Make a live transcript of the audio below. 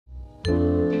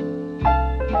Alright,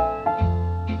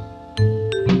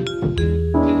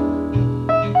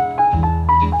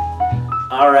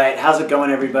 how's it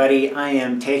going everybody? I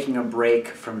am taking a break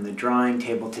from the drawing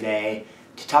table today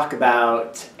to talk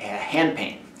about hand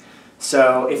pain.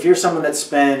 So if you're someone that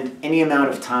spends any amount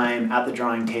of time at the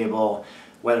drawing table,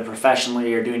 whether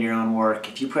professionally or doing your own work,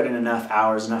 if you put in enough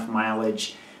hours, enough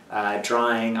mileage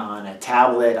drawing on a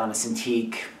tablet, on a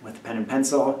Cintiq with a pen and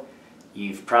pencil,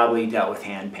 you've probably dealt with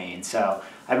hand pain. So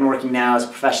I've been working now as a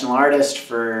professional artist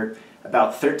for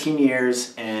about 13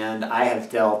 years, and I have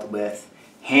dealt with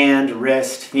hand,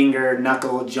 wrist, finger,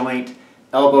 knuckle, joint,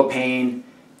 elbow pain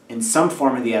in some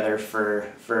form or the other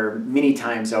for many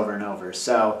times over and over.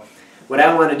 So what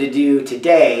I wanted to do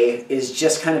today is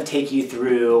just kind of take you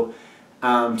through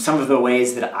some of the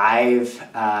ways that I've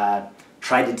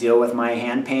tried to deal with my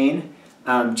hand pain.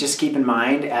 Just keep in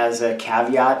mind, as a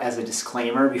caveat, as a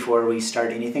disclaimer before we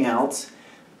start anything else,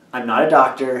 I'm not a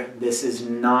doctor. This is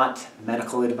not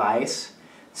medical advice.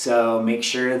 So make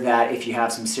sure that if you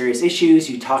have some serious issues,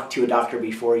 you talk to a doctor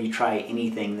before you try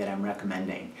anything that I'm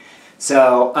recommending.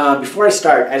 So before I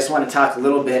start, I just want to talk a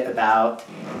little bit about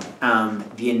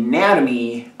the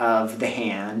anatomy of the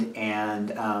hand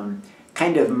and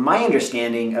kind of my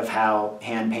understanding of how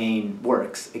hand pain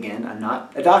works. Again, I'm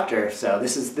not a doctor, so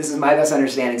this is my best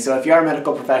understanding. So if you are a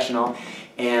medical professional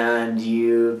and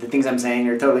the things I'm saying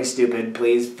are totally stupid,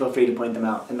 please feel free to point them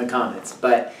out in the comments.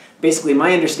 But basically,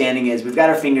 my understanding is we've got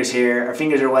our fingers here. Our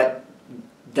fingers are what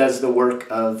does the work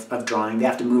of drawing. They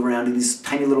have to move around in these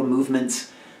tiny little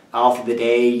movements all through the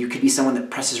day. You could be someone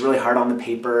that presses really hard on the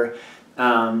paper.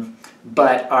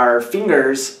 But our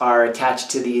fingers are attached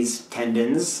to these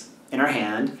tendons in our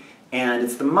hand, and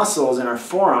it's the muscles in our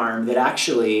forearm that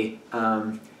actually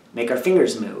make our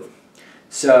fingers move.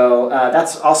 So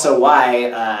that's also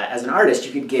why, as an artist,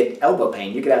 you could get elbow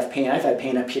pain. You could have pain. I've had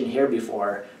pain up in here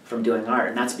before from doing art,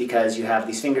 and that's because you have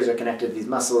these fingers are connected to these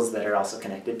muscles that are also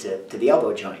connected to the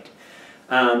elbow joint.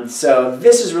 So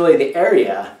this is really the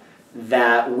area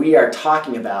that we are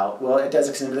talking about. Well, it does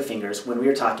extend to the fingers when we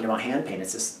are talking about hand pain.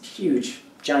 It's this huge,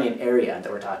 giant area that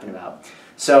we're talking about.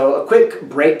 So a quick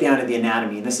breakdown of the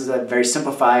anatomy, and this is a very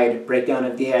simplified breakdown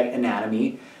of the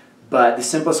anatomy, but the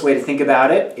simplest way to think about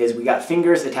it is we got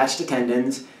fingers attached to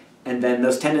tendons, and then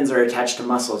those tendons are attached to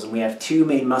muscles, and we have two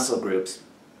main muscle groups.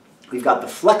 We've got the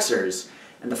flexors,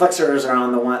 and the flexors are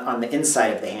on the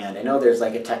inside of the hand. I know there's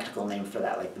like a technical name for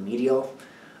that, like the medial.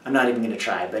 I'm not even going to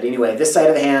try, but anyway, this side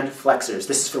of the hand, flexors.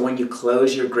 This is for when you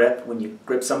close your grip, when you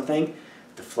grip something.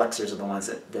 The flexors are the ones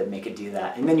that make it do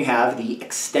that. And then you have the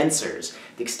extensors.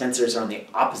 The extensors are on the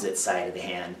opposite side of the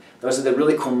hand. Those are the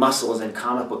really cool muscles in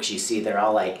comic books you see. They're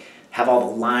all like, have all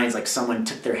the lines like someone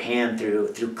took their hand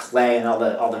through clay and all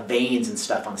the veins and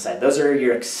stuff on the side. Those are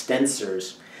your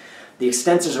extensors. The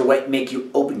extensors are what make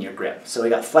you open your grip. So we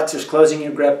got flexors closing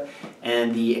your grip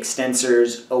and the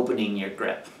extensors opening your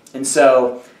grip. And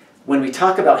so when we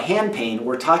talk about hand pain,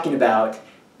 we're talking about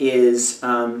is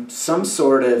some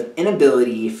sort of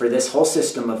inability for this whole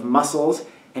system of muscles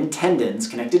and tendons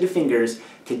connected to fingers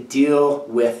to deal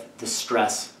with the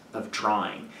stress of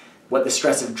drawing. What the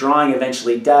stress of drawing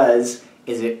eventually does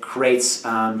is it creates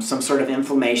some sort of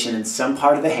inflammation in some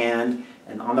part of the hand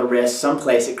and on the wrist,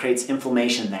 someplace it creates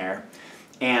inflammation there.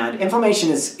 And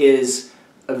inflammation is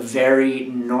a very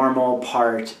normal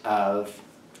part of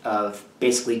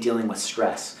basically dealing with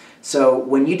stress. So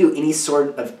when you do any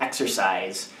sort of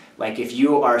exercise, like if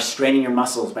you are straining your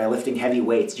muscles by lifting heavy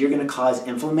weights, you're going to cause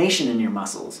inflammation in your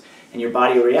muscles. And your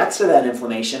body reacts to that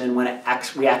inflammation, and when it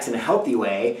reacts in a healthy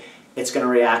way, it's going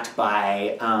to react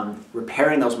by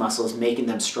repairing those muscles, making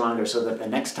them stronger so that the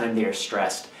next time they are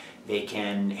stressed, they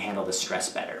can handle the stress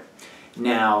better.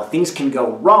 Now, things can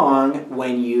go wrong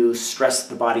when you stress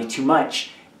the body too much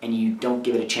and you don't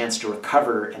give it a chance to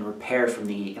recover and repair from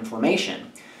the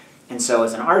inflammation. And so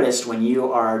as an artist, when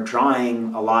you are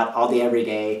drawing a lot all day, every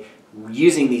day,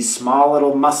 using these small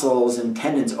little muscles and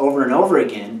tendons over and over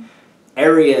again,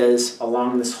 areas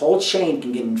along this whole chain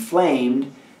can get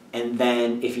inflamed, and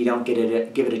then if you don't give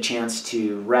it a chance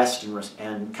to rest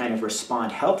and kind of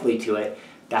respond healthily to it,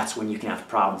 that's when you can have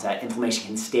problems. That inflammation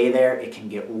can stay there, it can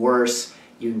get worse,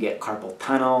 you can get carpal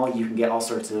tunnel, you can get all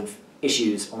sorts of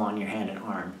issues along your hand and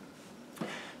arm.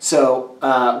 So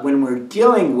when we're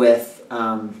dealing with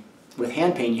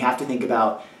hand pain, you have to think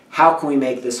about how can we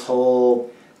make this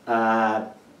whole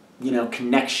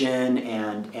connection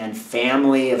and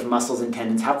family of muscles and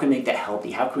tendons, how can we make that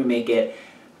healthy? How can we make it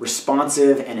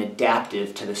responsive and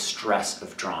adaptive to the stress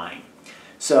of drawing?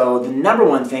 So the number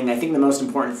one thing, I think the most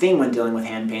important thing when dealing with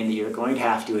hand pain that you're going to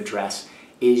have to address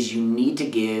is you need to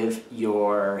give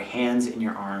your hands and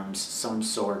your arms some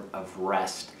sort of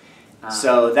rest.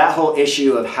 So that whole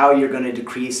issue of how you're going to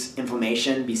decrease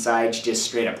inflammation besides just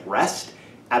straight up rest,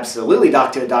 absolutely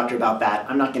talk to a doctor about that.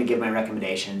 I'm not going to give my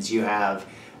recommendations. You have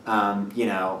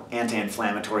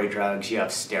anti-inflammatory drugs, you have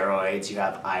steroids, you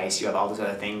have ice, you have all those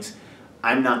other things.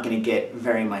 I'm not going to get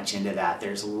very much into that.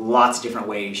 There's lots of different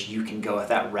ways you can go with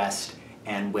that rest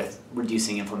and with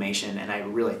reducing inflammation, and I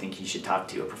really think you should talk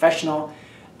to a professional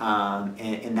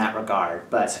in that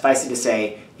regard. But suffice it to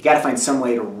say, you got to find some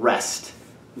way to rest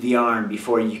the arm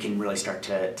before you can really start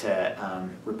to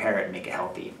repair it and make it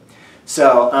healthy.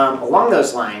 So along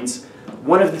those lines,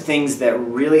 one of the things that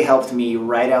really helped me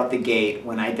right out the gate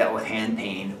when I dealt with hand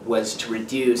pain was to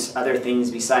reduce other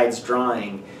things besides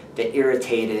drawing that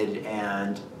irritated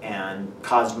and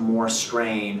caused more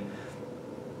strain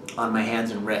on my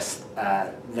hands and wrists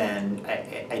than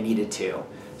I needed to.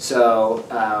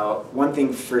 So one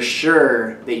thing for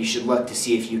sure that you should look to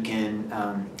see if you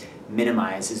can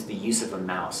minimize is the use of a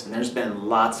mouse. And there's been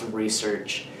lots of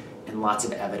research and lots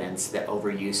of evidence that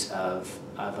overuse of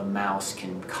a mouse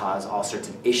can cause all sorts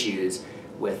of issues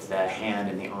with the hand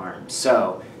and the arm.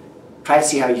 So try to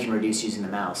see how you can reduce using the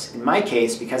mouse. In my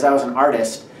case, because I was an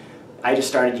artist, I just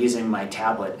started using my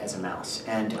tablet as a mouse.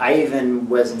 And I even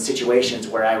was in situations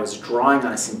where I was drawing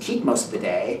on a Cintiq most of the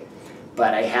day,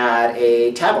 but I had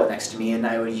a tablet next to me and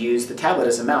I would use the tablet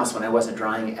as a mouse when I wasn't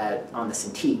drawing on the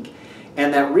Cintiq.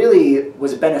 And that really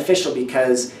was beneficial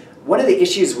because one of the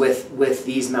issues with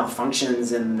these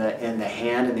malfunctions in the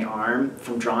hand and the arm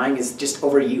from drawing is just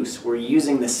overuse. We're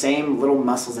using the same little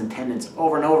muscles and tendons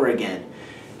over and over again.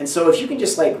 And so if you can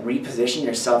just like reposition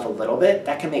yourself a little bit,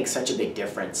 that can make such a big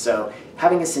difference. So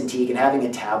having a Cintiq and having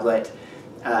a tablet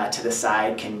to the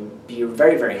side can be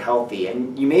very, very healthy.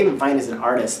 And you may even find as an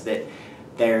artist that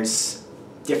there's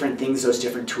different things those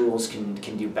different tools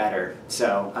can do better.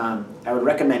 So I would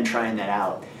recommend trying that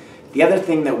out. The other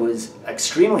thing that was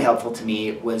extremely helpful to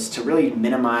me was to really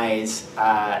minimize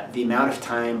the amount of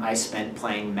time I spent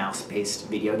playing mouse-based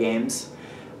video games.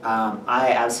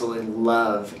 I absolutely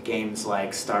love games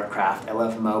like StarCraft. I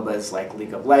love MOBAs like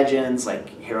League of Legends, like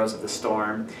Heroes of the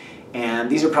Storm. And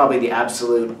these are probably the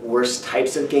absolute worst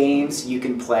types of games you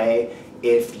can play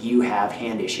if you have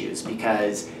hand issues,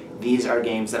 because these are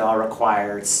games that all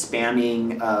require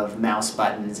spamming of mouse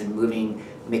buttons and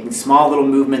making small little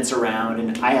movements around.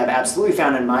 And I have absolutely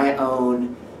found in my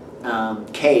own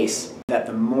case that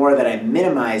the more that I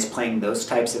minimize playing those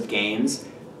types of games,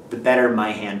 the better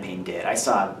my hand pain did. I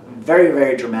saw very,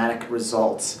 very dramatic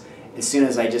results as soon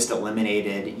as I just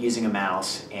eliminated using a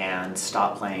mouse and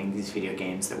stopped playing these video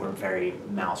games that were very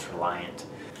mouse reliant.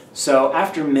 So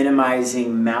after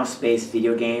minimizing mouse-based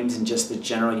video games and just the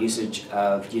general usage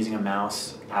of using a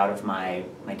mouse out of my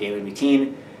daily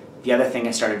routine, the other thing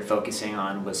I started focusing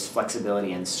on was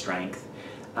flexibility and strength.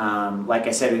 Like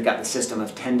I said, we've got the system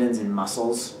of tendons and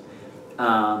muscles,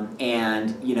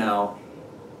 and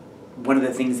one of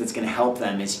the things that's going to help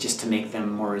them is just to make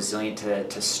them more resilient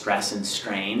to stress and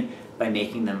strain by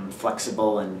making them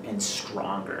flexible and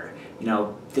stronger.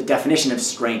 The definition of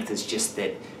strength is just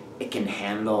that it can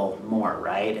handle more,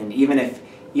 right? And even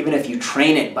if you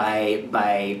train it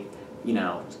by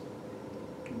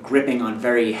gripping on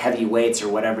very heavy weights or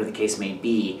whatever the case may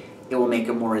be, it will make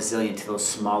it more resilient to those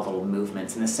small little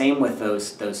movements. And the same with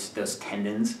those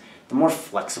tendons. The more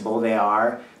flexible they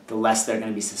are, the less they're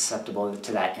going to be susceptible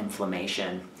to that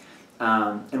inflammation.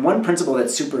 And one principle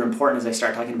that's super important as I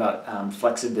start talking about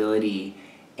flexibility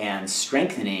and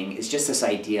strengthening is just this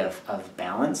idea of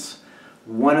balance.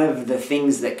 One of the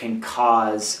things that can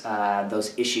cause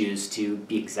those issues to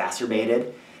be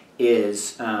exacerbated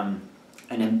is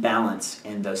an imbalance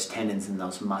in those tendons and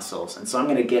those muscles. And so I'm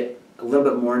going to get a little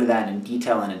bit more into that in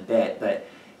detail in a bit, but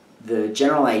the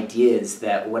general idea is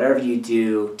that whatever you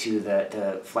do to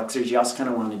the flexors, you also kind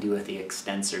of want to do with the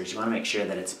extensors. You want to make sure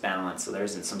that it's balanced so there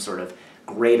isn't some sort of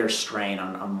greater strain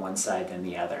on one side than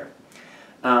the other.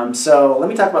 So let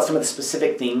me talk about some of the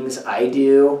specific things I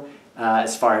do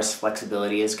as far as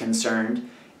flexibility is concerned.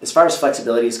 As far as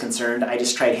flexibility is concerned, I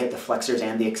just try to hit the flexors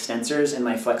and the extensors in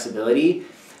my flexibility.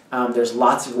 There's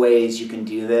lots of ways you can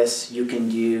do this. You can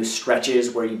do stretches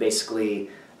where you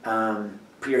basically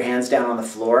put your hands down on the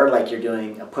floor like you're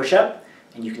doing a push-up,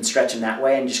 and you can stretch them that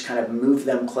way and just kind of move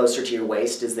them closer to your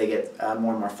waist as they get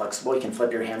more and more flexible. You can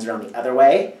flip your hands around the other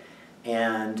way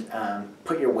and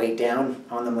put your weight down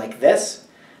on them like this.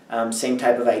 Same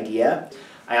type of idea.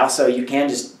 You can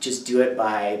just do it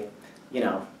by,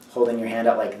 holding your hand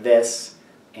out like this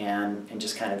and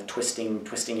just kind of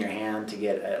twisting your hand to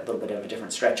get a little bit of a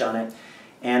different stretch on it.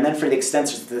 And then for the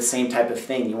extensors, it's the same type of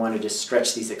thing. You want to just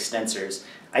stretch these extensors.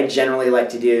 I generally like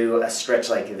to do a stretch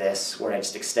like this, where I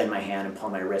just extend my hand and pull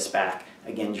my wrist back.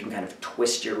 Again, you can kind of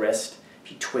twist your wrist.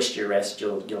 If you twist your wrist,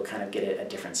 you'll kind of get a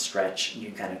different stretch.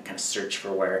 You kind of search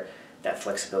for where that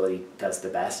flexibility does the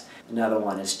best. Another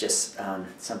one is just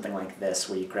something like this,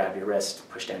 where you grab your wrist,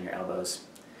 push down your elbows,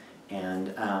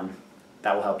 and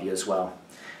that will help you as well.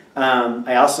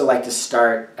 I also like to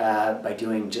start by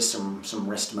doing just some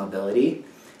wrist mobility.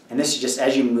 And this is just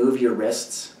as you move your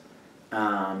wrists,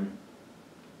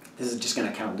 this is just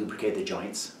going to kind of lubricate the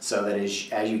joints, so that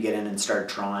as you get in and start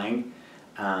drawing,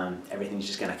 everything's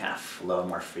just going to kind of flow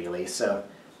more freely. So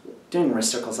doing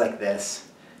wrist circles like this,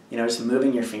 just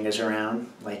moving your fingers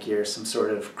around like you're some sort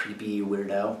of creepy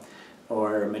weirdo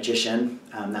or magician,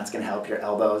 that's going to help your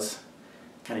elbows,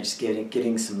 kind of just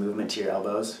getting some movement to your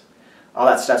elbows. All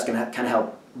that stuff's going to kind of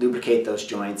help lubricate those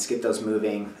joints, get those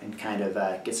moving, and kind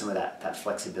of get some of that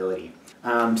flexibility.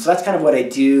 So that's kind of what I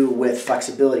do with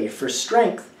flexibility. For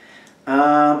strength,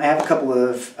 I have a couple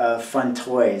of fun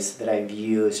toys that I've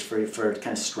used for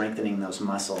kind of strengthening those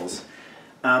muscles.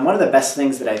 One of the best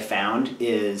things that I found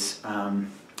is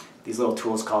these little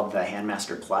tools called the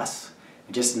Handmaster Plus.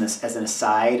 Just as an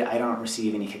aside, I don't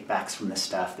receive any kickbacks from this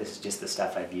stuff. This is just the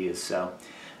stuff I've used. So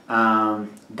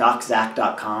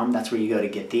DocZac.com, that's where you go to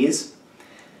get these.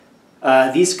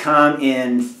 These come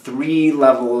in 3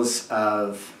 levels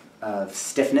of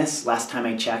stiffness last time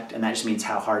I checked, and that just means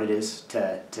how hard it is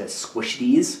to squish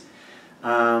these.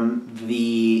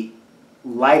 The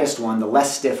lightest one, the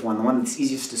less stiff one, the one that's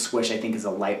easiest to squish, I think is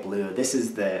a light blue. This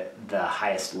is the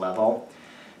highest level.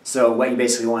 So what you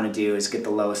basically want to do is get the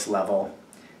lowest level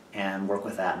and work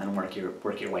with that, and then work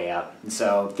your way up. And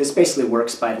so this basically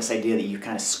works by this idea that you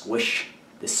kind of squish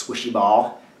this squishy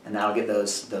ball, and that'll get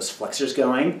those flexors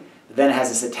going. But then it has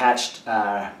this attached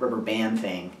rubber band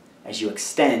thing. As you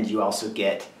extend, you also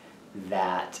get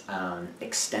that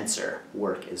extensor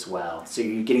work as well. So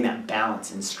you're getting that balance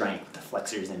and strength with the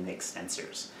flexors and the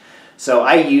extensors. So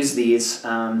I use these,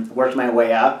 worked my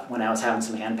way up when I was having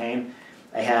some hand pain.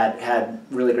 I had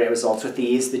really great results with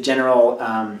these. The general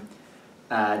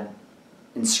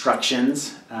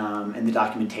instructions and the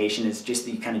documentation is just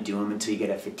that you kind of do them until you get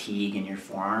a fatigue in your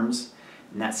forearms.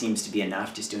 And that seems to be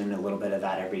enough, just doing a little bit of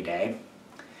that every day.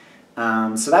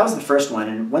 So that was the first one,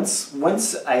 and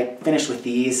once I finished with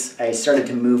these, I started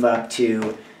to move up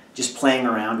to just playing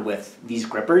around with these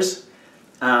grippers.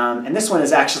 And this one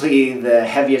is actually the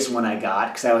heaviest one I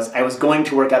got, because I was going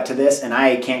to work up to this, and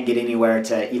I can't get anywhere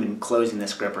to even closing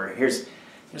this gripper. Here's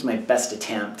my best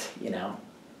attempt,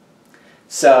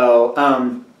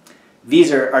 So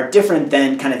these are different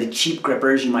than kind of the cheap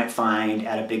grippers you might find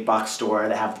at a big box store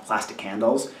that have the plastic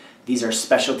handles. These are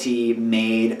specialty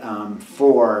made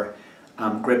for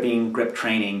grip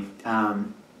training.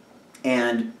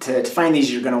 And to find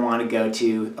these, you're going to want to go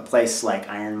to a place like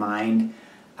Iron Mind.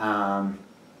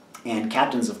 And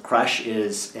Captains of Crush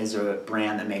is a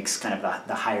brand that makes kind of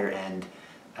the higher end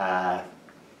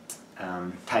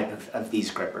type of these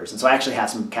grippers. And so I actually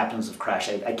have some Captains of Crush.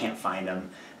 I can't find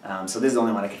them. So this is the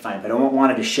only one I could find, but I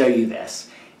wanted to show you this.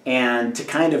 And to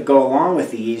kind of go along with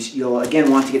these, you'll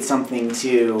again want to get something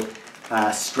to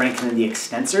strengthen the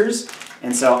extensors.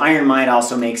 And so Iron Mind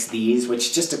also makes these, which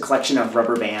is just a collection of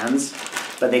rubber bands,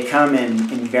 but they come in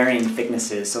varying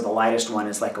thicknesses. So the lightest one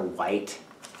is like a white,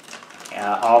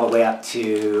 all the way up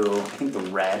to, I think, the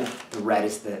red. The red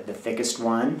is the thickest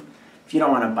one. If you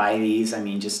don't want to buy these, I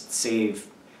mean, just save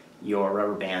your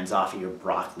rubber bands off of your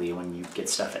broccoli when you get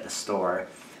stuff at the store.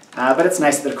 But it's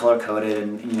nice that they're color-coded,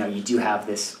 and you do have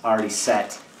this already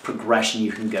set progression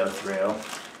you can go through.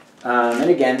 And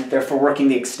again, they're for working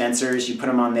the extensors. You put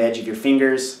them on the edge of your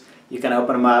fingers. You can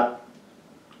open them up.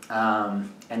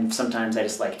 And sometimes I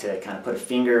just like to kind of put a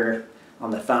finger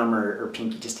on the thumb or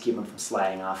pinky just to keep them from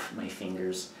sliding off my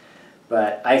fingers.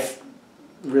 But I've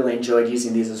really enjoyed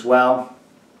using these as well.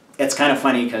 It's kind of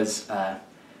funny because I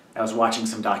was watching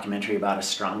some documentary about a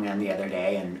strongman the other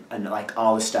day, and like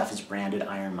all this stuff is branded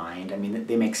Iron Mind. I mean,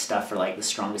 they make stuff for like the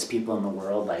strongest people in the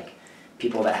world, like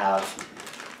people that have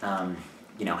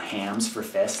hams for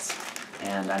fists.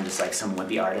 And I'm just like some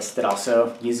wimpy artist that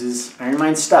also uses Iron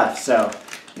Mind stuff. So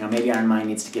maybe Iron Mind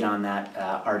needs to get on that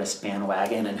artist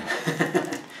bandwagon and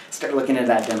start looking at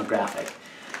that demographic.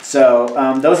 So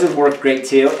those have worked great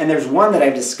too. And there's one that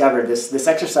I've discovered, this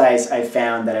exercise I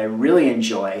found that I really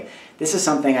enjoy. This is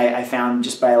something I found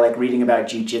just by like reading about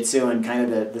jiu-jitsu and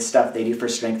kind of the stuff they do for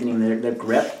strengthening their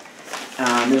grip.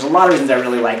 There's a lot of reasons I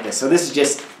really like this. So this is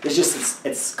just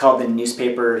it's called the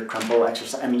newspaper crumple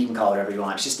exercise. I mean, you can call it whatever you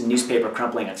want. It's just a newspaper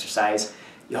crumpling exercise.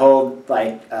 You hold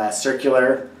like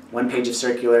one page of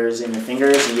circulars in your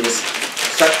fingers, and you just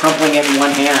start crumpling it in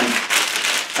one hand.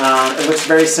 It looks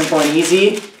very simple and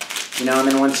easy, you know,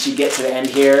 and then once you get to the end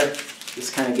here,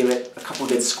 just kind of give it a couple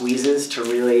good squeezes to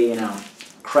really, you know,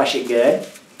 crush it good.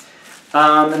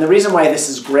 And the reason why this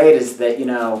is great is that, you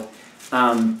know,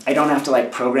 I don't have to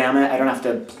like program it. I don't have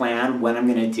to plan when I'm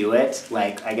going to do it.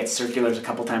 Like I get circulars a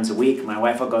couple times a week. My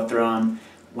wife will go through them.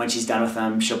 When she's done with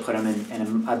them, she'll put them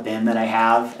in a bin that I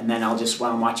have. And then I'll just,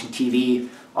 while I'm watching TV,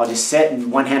 I'll just sit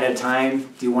and one hand at a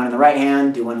time, do one in the right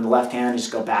hand, do one in the left hand,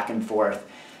 just go back and forth.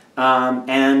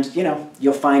 And, you know,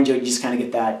 you'll find you just kind of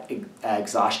get that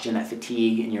exhaustion, that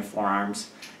fatigue in your forearms.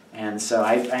 And so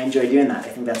I enjoy doing that. I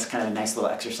think that's kind of a nice little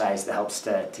exercise that helps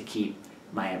to keep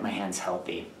my hands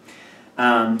healthy.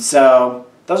 So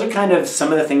those are kind of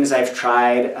some of the things I've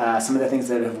tried, some of the things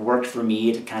that have worked for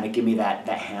me to kind of give me that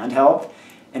hand help.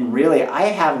 And really, I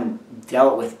haven't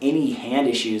dealt with any hand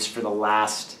issues for the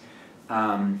last,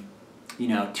 you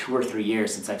know, 2 or 3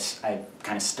 years since I've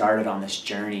kind of started on this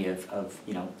journey of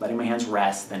you know, letting my hands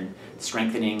rest and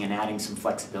strengthening and adding some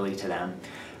flexibility to them.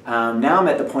 Now I'm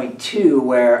at the point too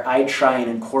where I try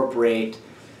and incorporate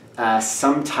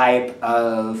some type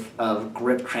of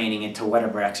grip training into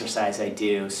whatever exercise I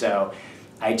do. So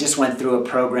I just went through a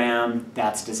program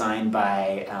that's designed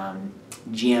by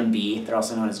GMB. They're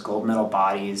also known as Gold Medal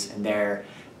Bodies, and they're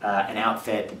an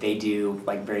outfit that they do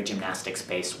like very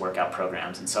gymnastics-based workout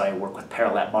programs. And so I work with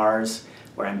parallel bars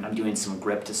where I'm doing some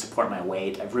grip to support my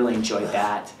weight. I've really enjoyed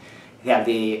that. You have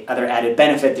the other added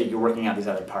benefit that you're working out these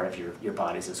other part of your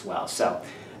bodies as well. So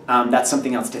that's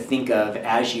something else to think of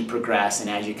as you progress and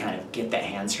as you kind of get that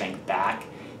hand strength back,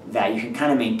 that you can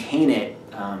kind of maintain it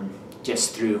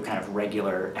just through kind of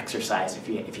regular exercise if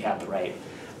you have the right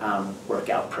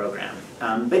workout program.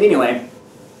 But anyway,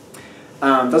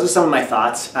 those are some of my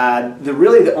thoughts.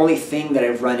 Really the only thing that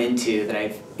I've run into,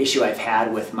 issue I've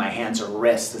had with my hands or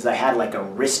wrists, is I had like a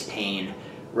wrist pain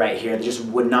right here that just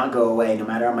would not go away no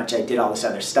matter how much I did all this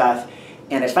other stuff.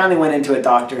 And I finally went into a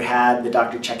doctor, had the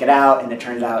doctor check it out, and it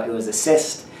turned out it was a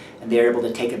cyst, and they were able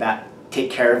to take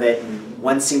care of it in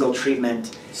one single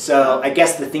treatment. So I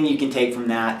guess the thing you can take from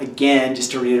that, again,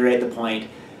 just to reiterate the point,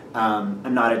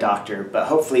 I'm not a doctor, but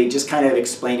hopefully just kind of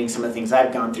explaining some of the things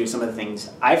I've gone through, some of the things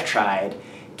I've tried,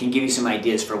 can give you some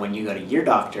ideas for when you go to your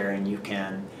doctor and you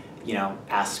can, you know,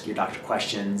 ask your doctor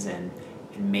questions and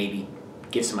maybe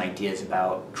give some ideas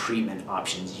about treatment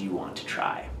options you want to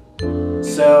try.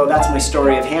 So that's my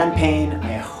story of hand pain.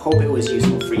 I hope it was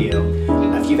useful for you.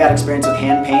 If you've had experience with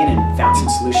hand pain and found some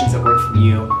solutions that work for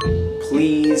you,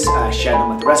 please share them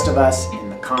with the rest of us in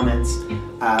the comments.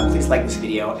 Please like this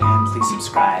video and please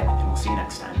subscribe, and we'll see you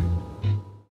next time.